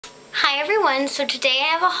Hi everyone, so today I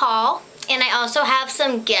have a haul and I also have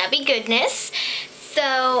some Gabby goodness.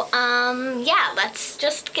 So yeah, let's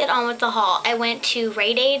just get on with the haul. I went to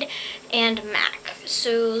Rite and Mac.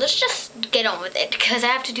 So let's just get on with it because I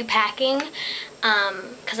have to do packing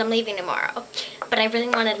because I'm leaving tomorrow. But I really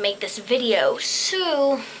wanted to make this video.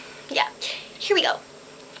 So yeah, here we go.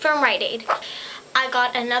 From Rite. I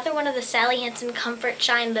got another one of the Sally Hansen Comfort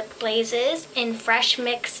Shine Lip Glazes in Fresh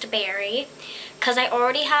Mixed Berry because I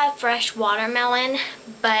already have Fresh Watermelon,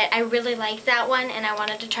 but I really like that one and I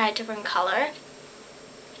wanted to try a different color.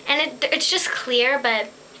 And it's just clear, but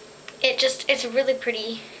it's really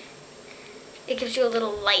pretty. It gives you a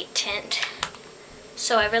little light tint.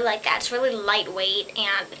 So I really like that. It's really lightweight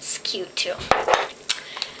and it's cute too.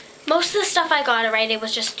 Most of the stuff I got at Rite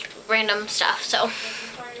was just random stuff, so.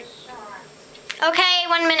 Okay,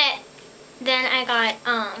 1 minute. Then I got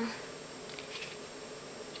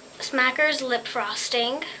Smacker's lip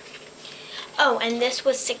frosting. Oh, and this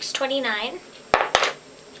was $6.29.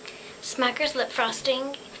 Smacker's lip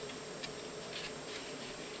frosting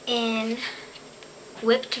in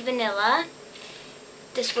whipped vanilla.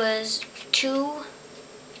 This was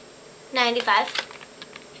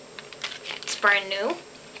 $2.95. It's brand new.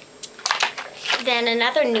 Then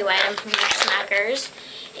another new item from Smacker's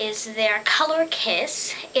is their Color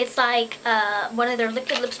Kiss. It's like one of their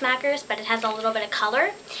liquid lip smackers, but it has a little bit of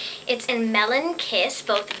color. It's in Melon Kiss,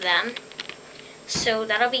 both of them. So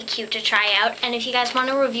that'll be cute to try out. And if you guys want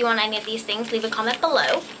a review on any of these things, leave a comment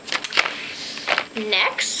below.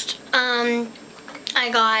 Next, I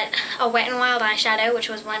got a Wet n Wild eyeshadow, which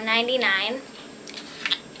was $1.99.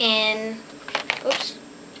 In, oops,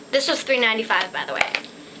 this was $3.95 by the way.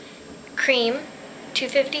 Cream,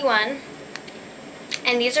 $2.51.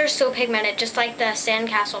 And these are so pigmented, just like the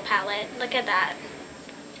Sandcastle palette. Look at that.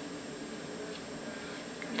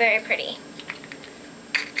 Very pretty.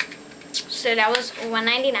 So that was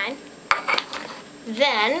 $1.99.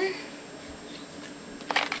 Then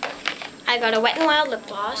I got a Wet n Wild lip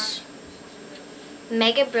gloss,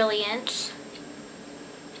 Mega Brilliance,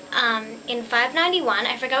 in $5.91.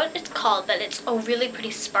 I forgot what it's called, but it's a really pretty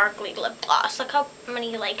sparkly lip gloss. Look how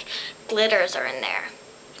many like glitters are in there.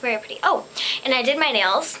 Very pretty. Oh, and I did my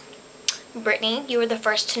nails. Brittany, you were the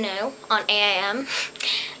first to know on AIM.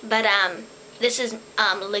 But this is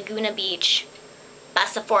Laguna Beach by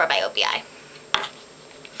Sephora by OPI.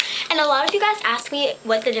 And a lot of you guys ask me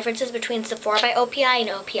what the difference is between Sephora by OPI and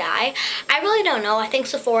OPI. I really don't know. I think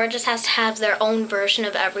Sephora just has to have their own version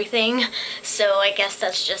of everything. So I guess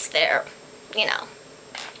that's just their, you know,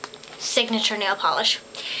 signature nail polish.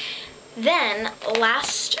 Then,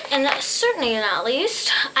 last and certainly not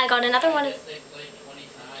least, I got another one of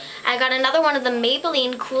the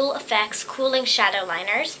Maybelline Cool Effects Cooling Shadow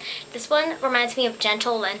Liners. This one reminds me of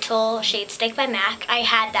Gentle Lentil Shade Steak by MAC. I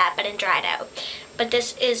had that, but it dried out. But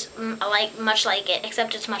this is like much like it,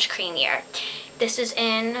 except it's much creamier. This is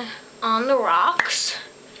in On the Rocks.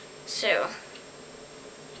 So,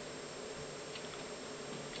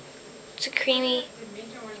 it's a creamy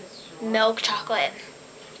milk chocolate.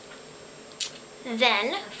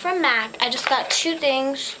 Then, from MAC, I just got three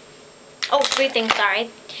things, sorry.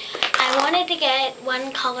 I wanted to get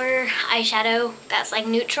one color eyeshadow that's like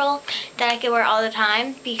neutral that I could wear all the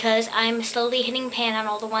time because I'm slowly hitting pan on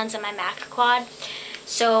all the ones in my MAC quad.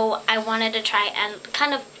 So I wanted to try a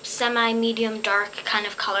kind of semi-medium dark kind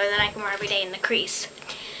of color that I can wear every day in the crease.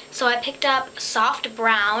 So I picked up Soft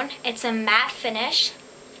Brown. It's a matte finish.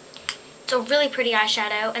 It's a really pretty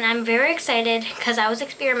eyeshadow and I'm very excited because I was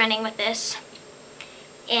experimenting with this.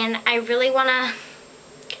 And I really want to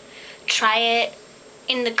try it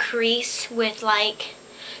in the crease with like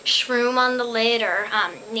Shroom on the lid or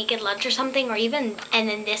Naked Lunch or something, or even, and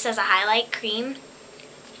then this as a highlight cream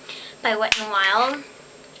by Wet n Wild,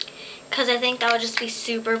 because I think that would just be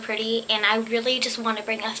super pretty. And I really just want to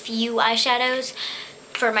bring a few eyeshadows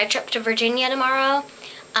for my trip to Virginia tomorrow,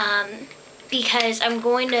 because I'm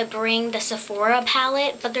going to bring the Sephora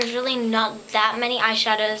palette, but there's really not that many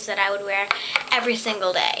eyeshadows that I would wear every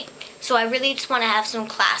single day. So I really just want to have some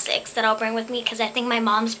classics that I'll bring with me, because I think my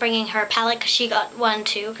mom's bringing her palette because she got one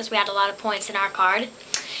too, because we had a lot of points in our card.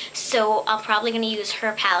 So I'm probably going to use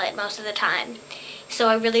her palette most of the time. So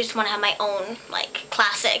I really just want to have my own like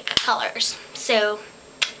classic colors. So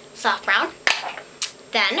Soft Brown.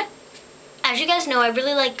 Then, as you guys know, I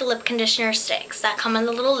really like the lip conditioner sticks that come in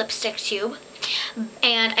the little lipstick tube.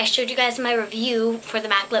 And I showed you guys in my review for the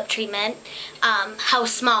MAC lip treatment how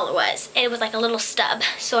small it was. It was like a little stub.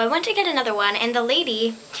 So I went to get another one, and the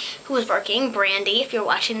lady who was working, Brandy, if you're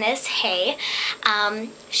watching this, hey,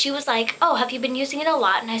 she was like, oh, have you been using it a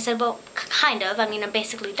lot? And I said, well, kind of. I mean, I'm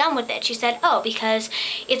basically done with it. She said, oh, because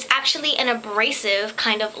it's actually an abrasive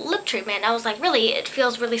kind of lip treatment. I was like, really? It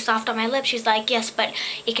feels really soft on my lips. She's like, yes, but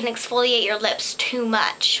it can exfoliate your lips too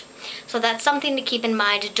much. So that's something to keep in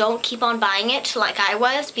mind. Don't keep on buying it like I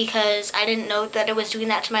was, because I didn't know that it was doing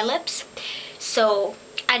that to my lips. So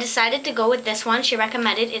I decided to go with this one. She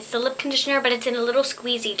recommended. It's the lip conditioner, but it's in a little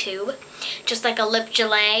squeezy tube, just like a lip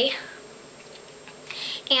gelée.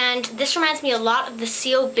 And this reminds me a lot of the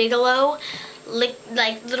CIAO Bigelow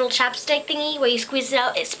like little chapstick thingy where you squeeze it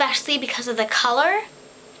out, especially because of the color.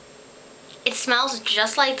 It smells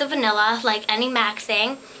just like the vanilla, like any MAC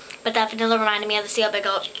thing, but that vanilla reminded me of the CIAO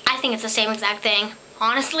Bigelow. I think it's the same exact thing.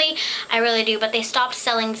 Honestly, I really do, but they stopped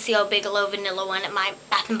selling the CIAO Bigelow vanilla one at my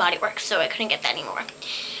Bath & Body Works, so I couldn't get that anymore.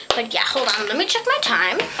 But yeah, hold on, let me check my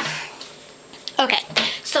time. Okay,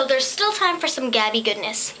 so there's still time for some Gabby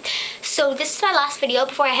goodness. So this is my last video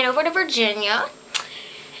before I head over to Virginia.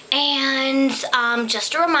 And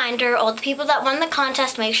just a reminder, all the people that won the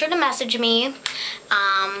contest, make sure to message me.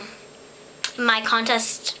 My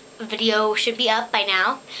contest video should be up by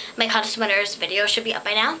now. My contest winners video should be up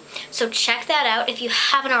by now. So check that out if you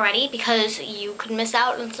haven't already, because you could miss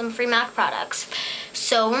out on some free MAC products.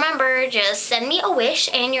 So remember, just send me a wish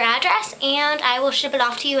and your address, and I will ship it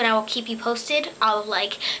off to you, and I will keep you posted. I'll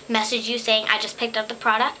like message you saying I just picked up the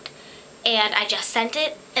product and I just sent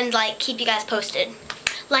it, and like keep you guys posted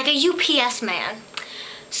like a UPS man.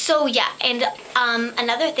 So yeah, and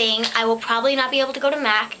another thing, I will probably not be able to go to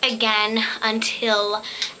MAC again until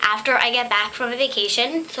after I get back from a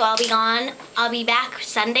vacation. So I'll be gone. I'll be back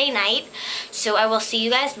Sunday night. So I will see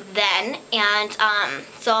you guys then. And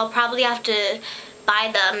so I'll probably have to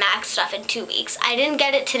buy the MAC stuff in 2 weeks. I didn't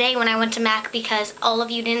get it today when I went to MAC because all of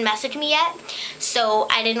you didn't message me yet. So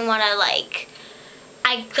I didn't want to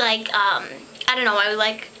I don't know,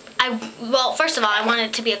 well, first of all, I wanted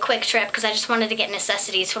it to be a quick trip because I just wanted to get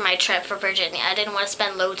necessities for my trip for Virginia. I didn't want to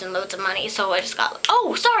spend loads and loads of money, so I just got,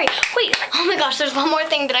 oh, sorry, wait, oh my gosh, there's one more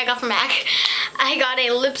thing that I got from MAC. I got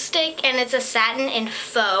a lipstick, and it's a satin in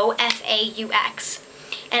faux, F-A-U-X,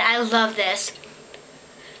 and I love this.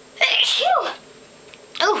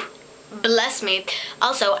 Oh, bless me.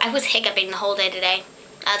 Also, I was hiccuping the whole day today.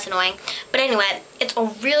 That's annoying. But anyway, it's a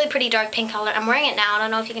really pretty dark pink color. I'm wearing it now. I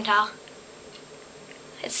don't know if you can tell.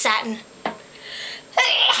 It's satin.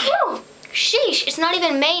 Sheesh, it's not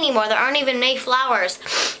even May anymore. There aren't even May flowers.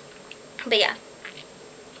 But yeah,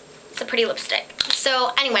 it's a pretty lipstick.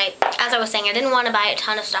 So anyway, as I was saying, I didn't want to buy a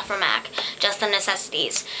ton of stuff from MAC, just the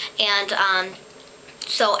necessities. And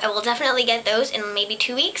so I will definitely get those in maybe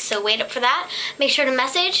 2 weeks, so wait up for that. Make sure to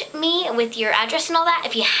message me with your address and all that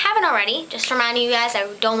if you haven't already. Just reminding you guys,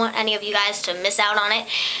 I don't want any of you guys to miss out on it.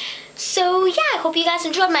 So yeah, I hope you guys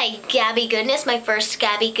enjoyed my Gabby goodness, my first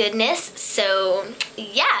Gabby goodness. So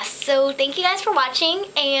yeah, so thank you guys for watching,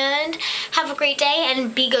 and have a great day,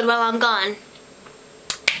 and be good while I'm gone.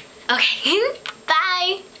 Okay,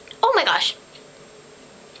 bye. Oh my gosh.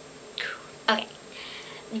 Okay,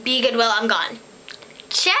 be good while I'm gone.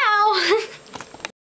 Ciao.